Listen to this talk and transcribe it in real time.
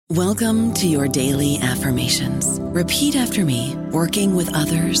Welcome to your daily affirmations. Repeat after me. Working with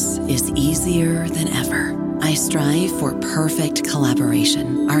others is easier than ever. I strive for perfect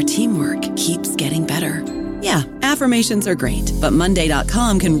collaboration. Our teamwork keeps getting better. Yeah, affirmations are great, but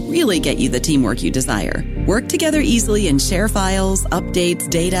Monday.com can really get you the teamwork you desire. Work together easily and share files, updates,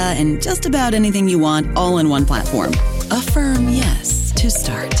 data, and just about anything you want all in one platform. Affirm yes to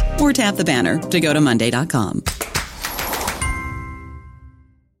start, or tap the banner to go to Monday.com.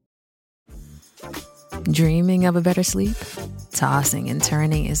 Dreaming of a better sleep? Tossing and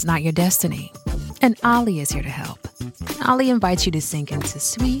turning is not your destiny. And Ollie is here to help. Ollie invites you to sink into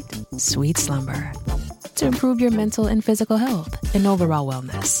sweet, sweet slumber to improve your mental and physical health and overall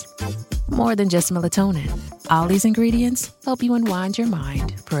wellness. More than just melatonin, Ollie's ingredients help you unwind your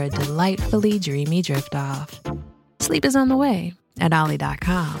mind for a delightfully dreamy drift off. Sleep is on the way at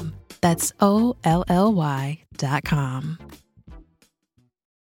Ollie.com. That's OLLY.com.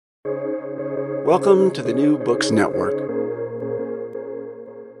 Welcome to the New Books Network.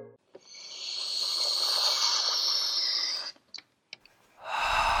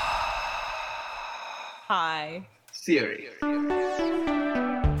 Hi. Theory.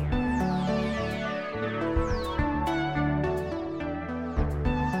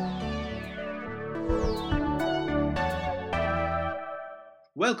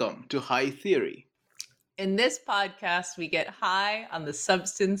 Welcome to High Theory. In this podcast, we get high on the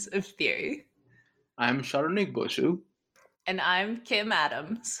substance of theory. I'm Sharonik Boshu. And I'm Kim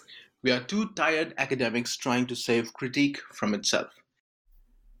Adams. We are two tired academics trying to save critique from itself.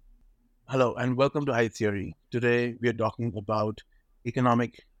 Hello and welcome to High Theory. Today we are talking about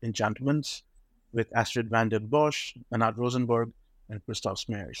economic enchantments with Astrid van den Bosch, Anat Rosenberg, and Christoph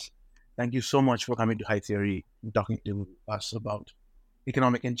Smeers. Thank you so much for coming to High Theory and talking to us about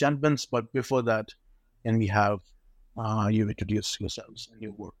economic enchantments. But before that, can we have you introduce yourselves and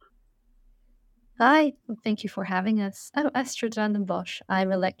your work? Hi, thank you for having us. I'm Astrid van den Bosch.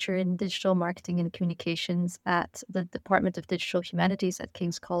 I'm a lecturer in digital marketing and communications at the Department of Digital Humanities at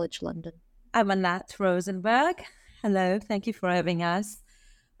King's College London. I'm Anat Rosenberg. Hello, thank you for having us.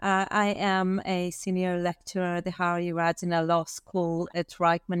 I am a senior lecturer at the Harry Radina Law School at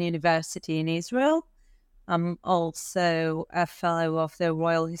Reichman University in Israel. I'm also a fellow of the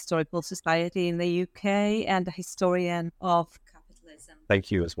Royal Historical Society in the UK and a historian of capitalism.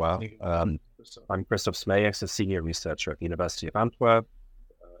 Thank you as well. I'm Christoph Smeers, a senior researcher at the University of Antwerp.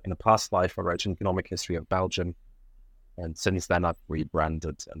 In a past life, I wrote an economic history of Belgium, and since then I've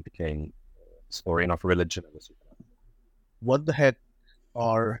rebranded and became a historian of religion. What the heck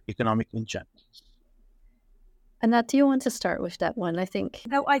are economic enchantments? Anat, do you want to start with that one? I think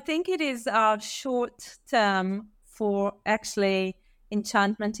it is a short term for actually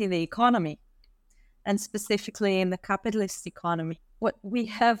enchantment in the economy, and specifically in the capitalist economy. What we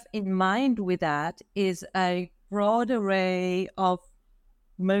have in mind with that is a broad array of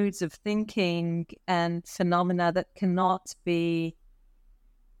modes of thinking and phenomena that cannot be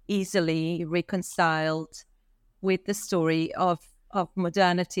easily reconciled with the story of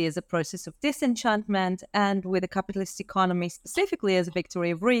modernity as a process of disenchantment and with a capitalist economy specifically as a victory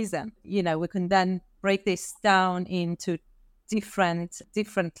of reason. You know, we can then break this down into different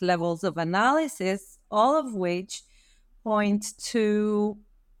levels of analysis, all of which point to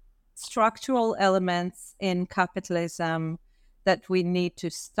structural elements in capitalism that we need to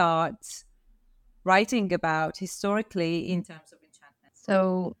start writing about historically in terms of enchantment.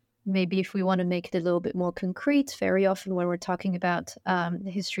 so. Maybe if we want to make it a little bit more concrete, very often when we're talking about the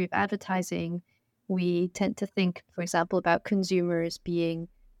history of advertising, we tend to think, for example, about consumers being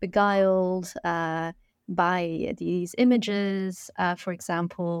beguiled by these images, for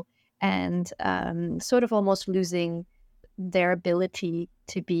example, and sort of almost losing their ability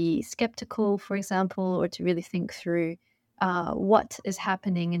to be skeptical, for example, or to really think through what is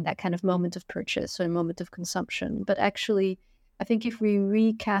happening in that kind of moment of purchase or moment of consumption. But actually, I think if we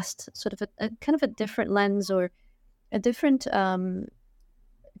recast sort of a kind of a different lens or a different,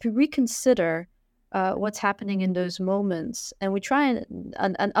 if we reconsider what's happening in those moments and we try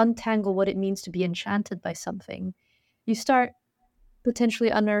and untangle what it means to be enchanted by something, you start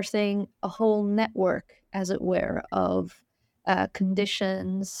potentially unearthing a whole network, as it were, of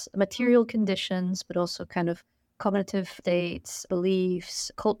conditions, material conditions, but also kind of cognitive states,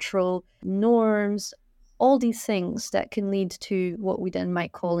 beliefs, cultural norms, all these things that can lead to what we then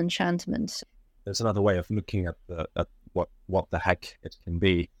might call enchantment. There's another way of looking at what the heck it can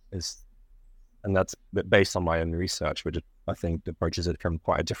be, and that's based on my own research, which I think approaches it from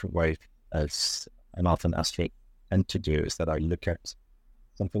quite a different way as Anat and Astrid tend to do, is that I look at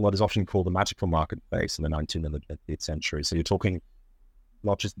something what is often called the magical marketplace in the 19th and the 20th century. So you're talking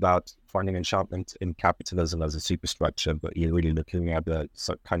not just about finding enchantment in capitalism as a superstructure, but you're really looking at the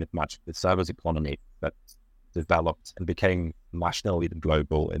kind of the service economy that developed and became nationally and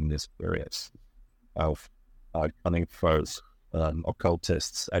global in this period of cunning foes,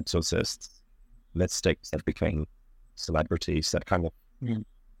 occultists, exorcists, mystics that became celebrities. That kind of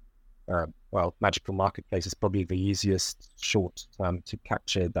magical marketplace is probably the easiest short term to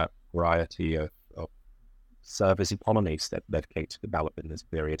capture that variety of service economies that came to develop in this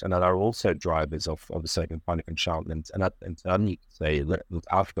period, and that are also drivers of a certain kind of enchantment, and that in turn you could say look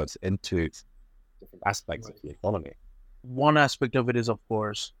outwards into different aspects of the economy. One aspect of it is, of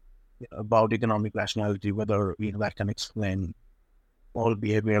course, about economic rationality, whether that can explain all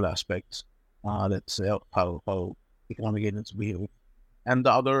behavioral aspects. Let's say how economic agents behave, and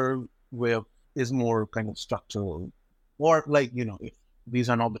the other way is more kind of structural, or if these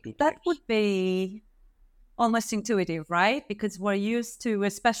are not the two that types. would be almost intuitive, right? Because we're used to,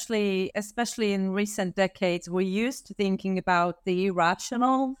 especially in recent decades, we're used to thinking about the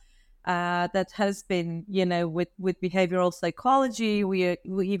irrational. That has been, with behavioral psychology, we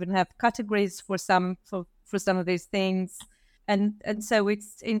even have categories for some of these things, and so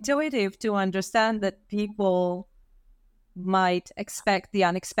it's intuitive to understand that people might expect the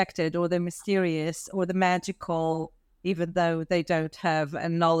unexpected or the mysterious or the magical, even though they don't have a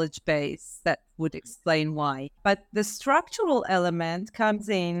knowledge base that would explain why. But the structural element comes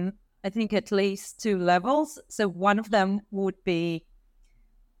in, I think, at least two levels. So one of them would be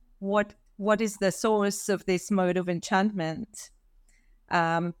what is the source of this mode of enchantment?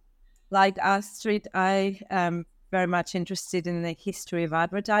 Like Astrid, I am very much interested in the history of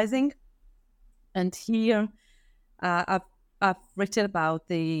advertising. And here I've written about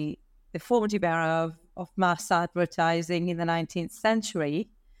the formative era of mass advertising in the 19th century.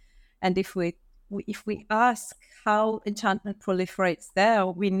 And if we ask how enchantment proliferates there,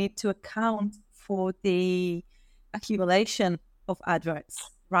 we need to account for the accumulation of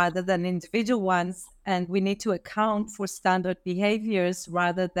adverts rather than individual ones. And we need to account for standard behaviors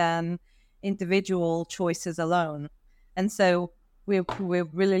rather than individual choices alone. And so we're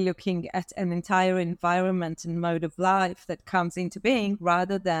really looking at an entire environment and mode of life that comes into being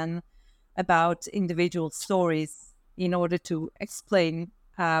rather than about individual stories in order to explain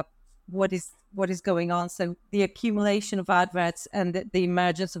what is going on. So the accumulation of adverts and the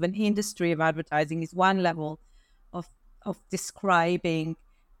emergence of an industry of advertising is one level of describing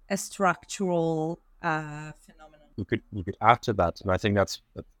a structural phenomenon. You could add to that, and I think that's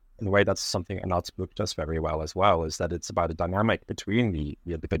in a way that's something Anat's book does very well as well, is that it's about a dynamic between the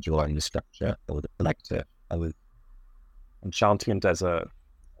individual and the structure or the collective. And with enchantment as a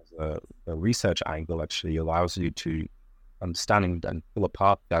research angle actually allows you to understand and pull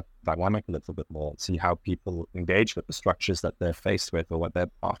apart that dynamic a little bit more, see how people engage with the structures that they're faced with or what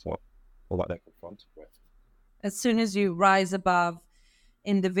they're part of or what they're confronted with. As soon as you rise above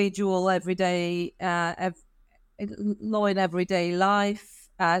individual everyday law in everyday life,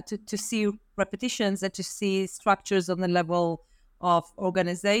 to see repetitions and to see structures on the level of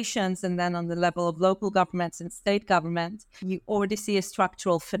organizations and then on the level of local governments and state government, you already see a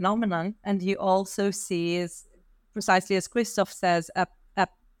structural phenomenon, and you also see, as precisely as Christoph says,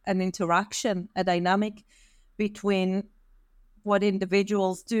 an interaction, a dynamic between what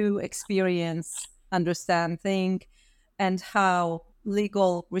individuals do, experience, understand, think, and how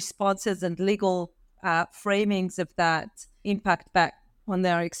legal responses and legal framings of that impact back on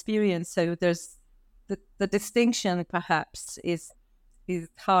their experience. So there's the distinction perhaps is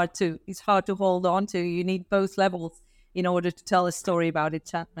hard to hold on to. You need both levels in order to tell a story about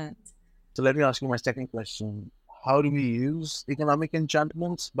enchantment. So let me ask you my second question. How do we use economic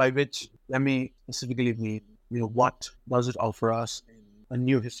enchantments? By which, let me specifically mean, what does it offer us in a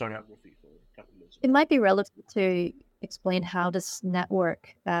new historiography for capitalism? It might be relevant to explain how this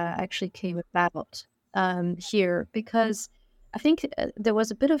network actually came about here, because I think there was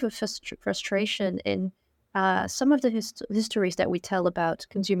a bit of a frustration in some of the histories that we tell about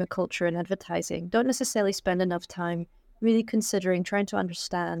consumer culture and advertising. Don't necessarily spend enough time really considering, trying to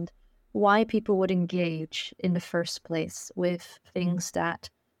understand why people would engage in the first place with things that,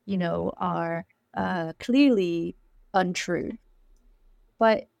 are clearly untrue.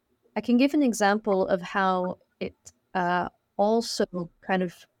 But I can give an example of how it also kind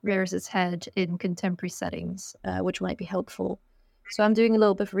of rears its head in contemporary settings, which might be helpful. So I'm doing a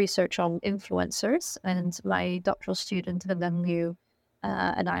little bit of research on influencers, and my doctoral student, Wen Liu,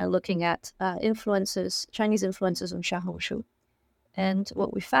 and I are looking at Chinese influencers on Xiaohongshu. And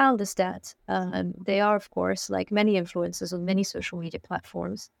what we found is that they are, of course, like many influencers on many social media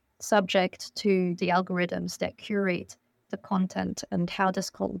platforms, subject to the algorithms that curate the content and how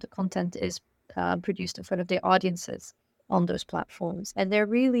the content is produced in front of their audiences on those platforms. And they're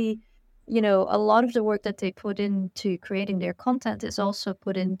really, a lot of the work that they put into creating their content is also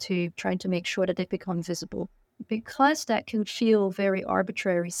put into trying to make sure that they become visible. Because that can feel very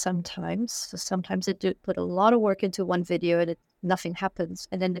arbitrary sometimes. So sometimes they do put a lot of work into one video and nothing happens.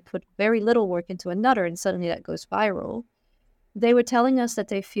 And then they put very little work into another and suddenly that goes viral. They were telling us that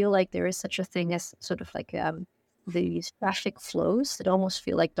they feel like there is such a thing as sort of like these traffic flows that almost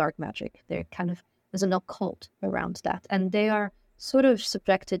feel like dark magic. They're kind of, there's an occult around that. And they are sort of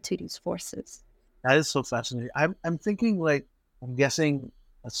subjected to these forces. That is so fascinating. I'm thinking I'm guessing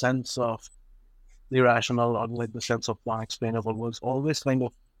a sense of the irrational or the sense of unexplainable was always kind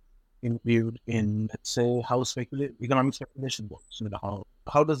of imbued in, let's say, how economic speculation works.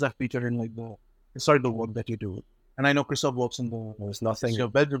 How does that feature in the historical work that you do? And I know Christoph works in there's nothing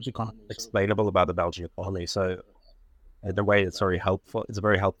Belgium's economy explainable about the Belgian economy. So in a way, it's very helpful. It's a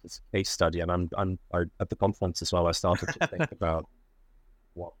very helpful case study. And I'm at the conference as well. I started to think about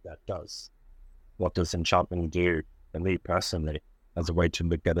what that does. What does enchantment do for me personally as a way to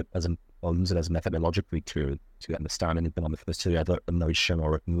look at it as methodologically to understand an economic history, either a notion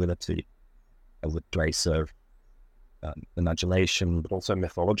or a community with trace of imagination, but also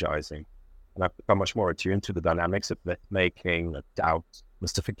mythologizing. And I've become much more attuned to the dynamics of myth-making, the doubt,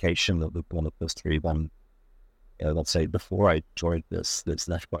 mystification of the economic history than, let's say, before I joined this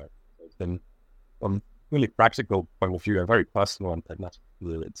network. It's been, from a really practical point of view, a very personal and pragmatic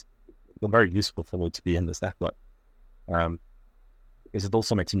view. It's been very useful for me to be in this network. Because it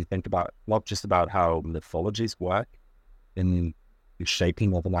also makes me think about, not just about how mythologies work in the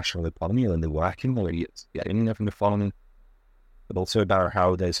shaping of the national economy or in the working or the getting of the economy, but also about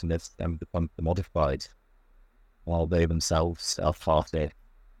how those myths then become modified while they themselves are part of their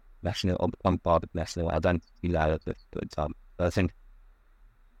national, or become part of national identity narrative. But I think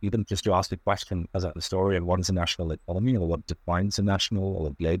even just to ask the question as a historian, what is a national economy or what defines a national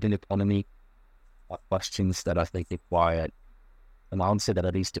or global economy, are questions that I think require an answer that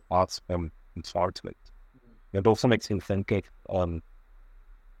at least departs from start to it. It also makes me think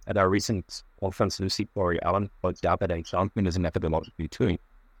at our recent conference, Lucy Corey Allen pointed out that enchantment is a methodological tool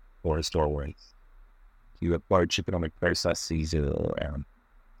for historians to approach economic processes and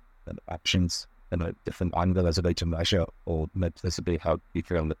actions in a different angle as a way to measure or noticeably how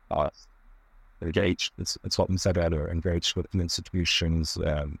people in the past engaged. It's what we said earlier, engaged with institutions,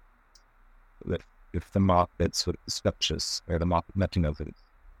 with the markets, with the structures, or the market mechanisms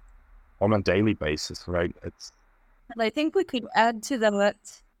on a daily basis, right? And I think we could add to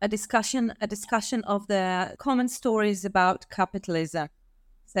that a discussion of the common stories about capitalism.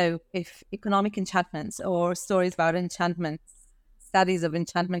 So if economic enchantments or stories about enchantments, studies of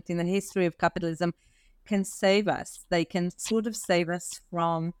enchantment in the history of capitalism can save us, they can sort of save us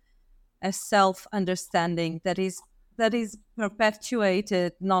from a self-understanding that is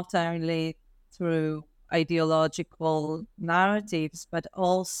perpetuated not only through ideological narratives, but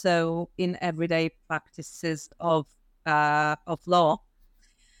also in everyday practices of law,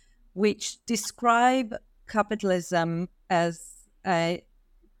 which describe capitalism as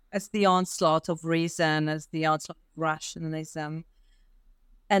the onslaught of reason, as the onslaught of rationalism,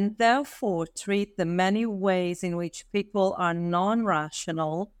 and therefore treat the many ways in which people are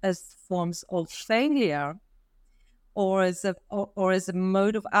non-rational as forms of failure or as a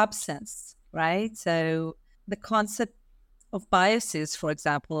mode of absence, right? So the concept of biases, for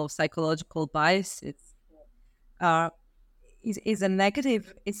example, of psychological biases, is a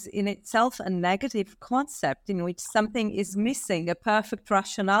negative, is in itself a negative concept in which something is missing. A perfect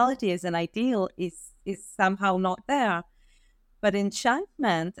rationality as an ideal is somehow not there. But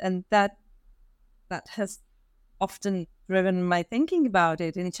enchantment, and that has often driven my thinking about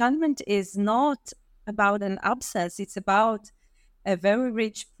it, enchantment is not about an absence, it's about a very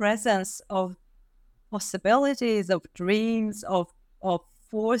rich presence of possibilities, of dreams, of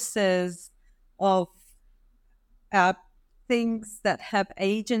forces, of things that have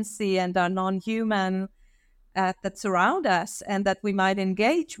agency and are non-human that surround us and that we might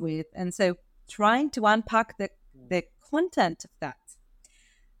engage with. And so trying to unpack the content of that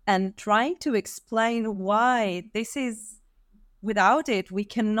and trying to explain why this is, without it, we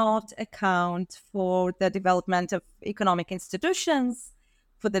cannot account for the development of economic institutions,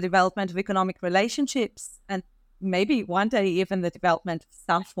 for the development of economic relationships, and maybe one day even the development of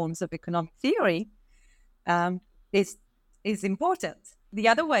some forms of economic theory, is important. The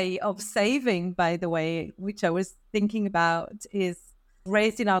other way of saving, by the way, which I was thinking about, is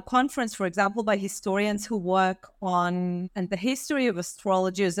raised in our conference, for example, by historians who work on and the history of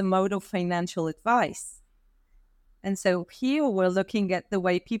astrology as a mode of financial advice. And so here we're looking at the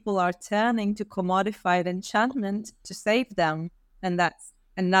way people are turning to commodified enchantment to save them. And that's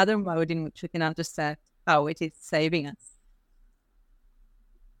another mode in which we can understand how it is saving us.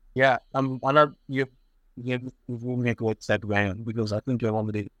 Yeah, I love you make a good segue because I think you're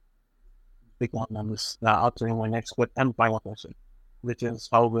already big one on this. Answering my next and final question, which is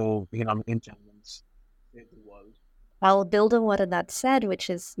how will economic enchantments save the world? I'll build on what Anat said, which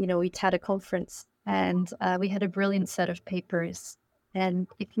is, we had a conference and we had a brilliant set of papers. And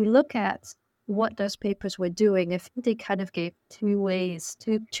if you look at what those papers were doing, I think they kind of gave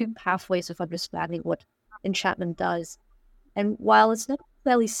two pathways of understanding what enchantment does. And while it's not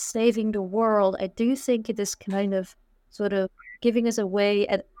necessarily saving the world, I do think it is kind of sort of giving us a way,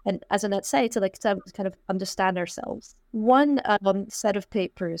 and as Annette said, to kind of understand ourselves. One set of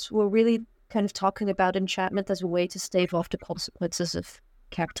papers were really kind of talking about enchantment as a way to stave off the consequences of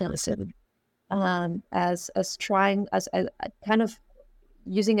capitalism, as kind of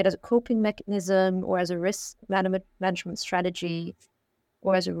using it as a coping mechanism or as a risk management strategy,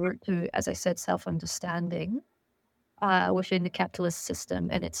 or as a route to, as I said, self-understanding within the capitalist system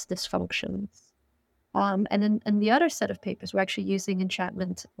and its dysfunctions. And then the other set of papers were actually using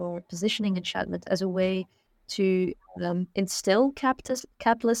enchantment or positioning enchantment as a way to instill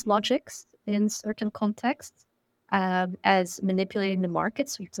capitalist logics in certain contexts, as manipulating the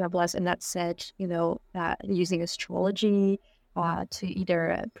markets. For example, as Annette said, using astrology to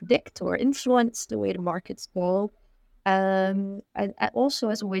either predict or influence the way the markets go. And also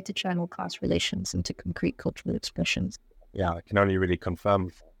as a way to channel class relations into concrete cultural expressions. Yeah, I can only really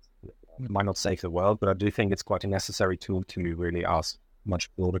confirm it might not save the world, but I do think it's quite a necessary tool to really ask much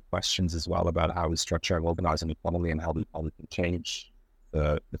broader questions as well about how we structure and organize an economy and how we can change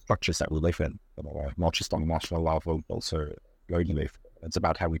the structures that we live in, not just on a national level, but also globally. It's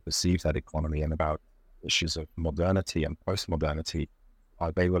about how we perceive that economy and about issues of modernity and post-modernity,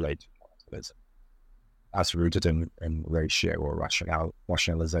 how they relate to capitalism, as rooted in ratio or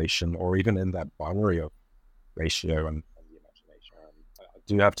rationalization, or even in that boundary of ratio and the imagination. I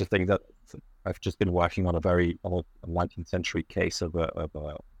do have to think that I've just been working on a 19th century case of a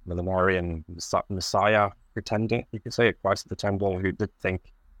millenarian messiah pretender, you could say, a Christ pretender who did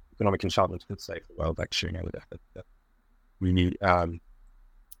think economic enchantment could save the world. Actually, that really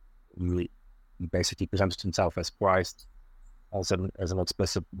basically presented himself as Christ as an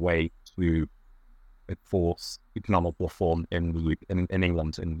explicit way to enforce economic reform in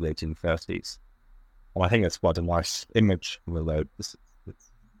England in the 1830s. And I think it's quite a nice image, although this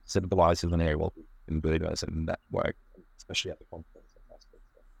symbolizes an area what we can believe as in that work, especially at the conference.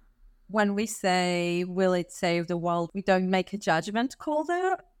 When we say, will it save the world, we don't make a judgment call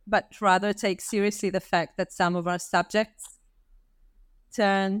there, but rather take seriously the fact that some of our subjects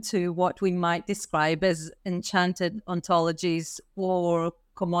turn to what we might describe as enchanted ontologies or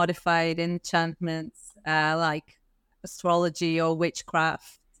commodified enchantments, like astrology or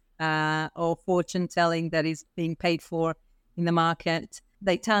witchcraft or fortune telling that is being paid for in the market.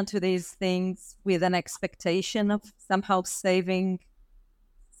 They turn to these things with an expectation of somehow saving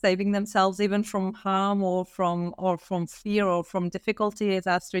themselves even from harm or from fear or from difficulty, as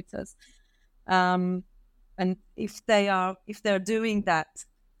Astrid says. And if they're doing that,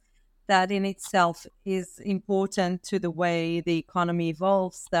 that in itself is important to the way the economy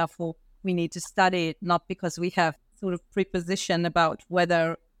evolves. Therefore, we need to study it, not because we have sort of preposition about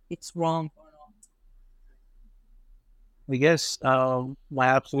whether it's wrong or not. I guess my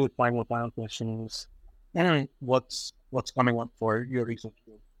absolute final question is, what's coming up for your research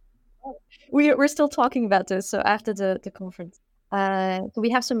group? We're still talking about this. So after the conference, so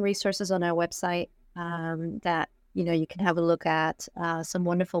we have some resources on our website that you can have a look at. Some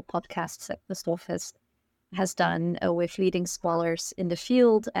wonderful podcasts that Christoph has done with leading scholars in the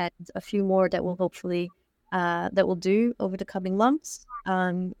field, and a few more that will hopefully that we'll do over the coming months.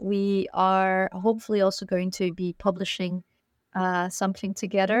 We are hopefully also going to be publishing something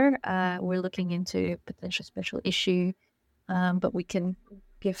together. We're looking into potential special issue, but we can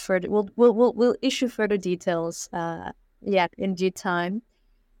give further. We'll issue further details. In due time.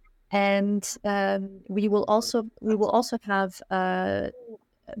 And we will also have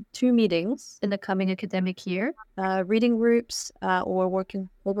 2 meetings in the coming academic year, reading groups or work in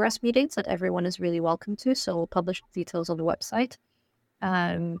progress meetings that everyone is really welcome to. So we'll publish details on the website.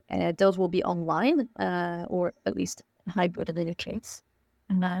 And those will be online or at least hybrid in any case.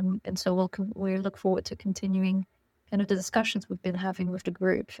 And so we look forward to continuing kind of the discussions we've been having with the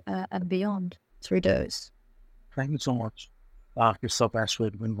group and beyond through those. Thank you so much. Yourself,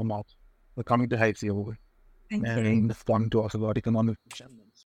 Astrid, and Vermont, for coming to Hayfield Thank you. and fun to us about economic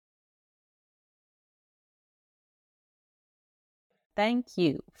enchantments. Thank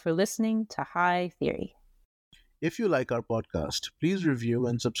you for listening to High Theory. If you like our podcast, please review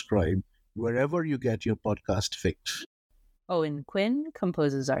and subscribe wherever you get your podcast fix. Owen Quinn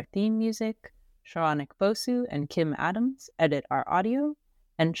composes our theme music, Sharanik Bosu and Kim Adams edit our audio,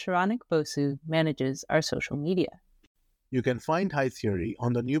 and Sharanik Bosu manages our social media. You can find High Theory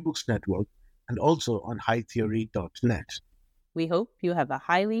on the New Books Network and also on hightheory.net. We hope you have a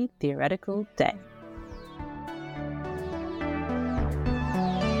highly theoretical day.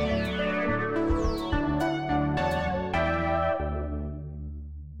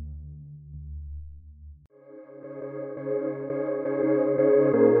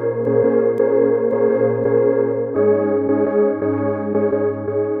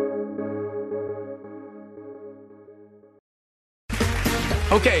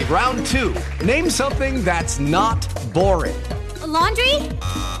 Okay, round two. Name something that's not boring. A laundry?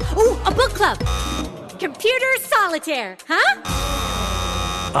 Ooh, a book club. Computer solitaire, huh?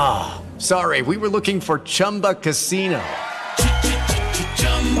 Ah, sorry, we were looking for Chumba Casino.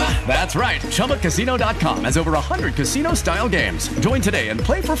 That's right, ChumbaCasino.com has over 100 casino-style games. Join today and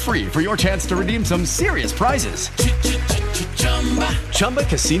play for free for your chance to redeem some serious prizes.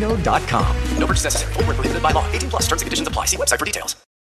 ChumbaCasino.com. No purchase necessary. Void where prohibited by law. 18+ terms and conditions apply. See website for details.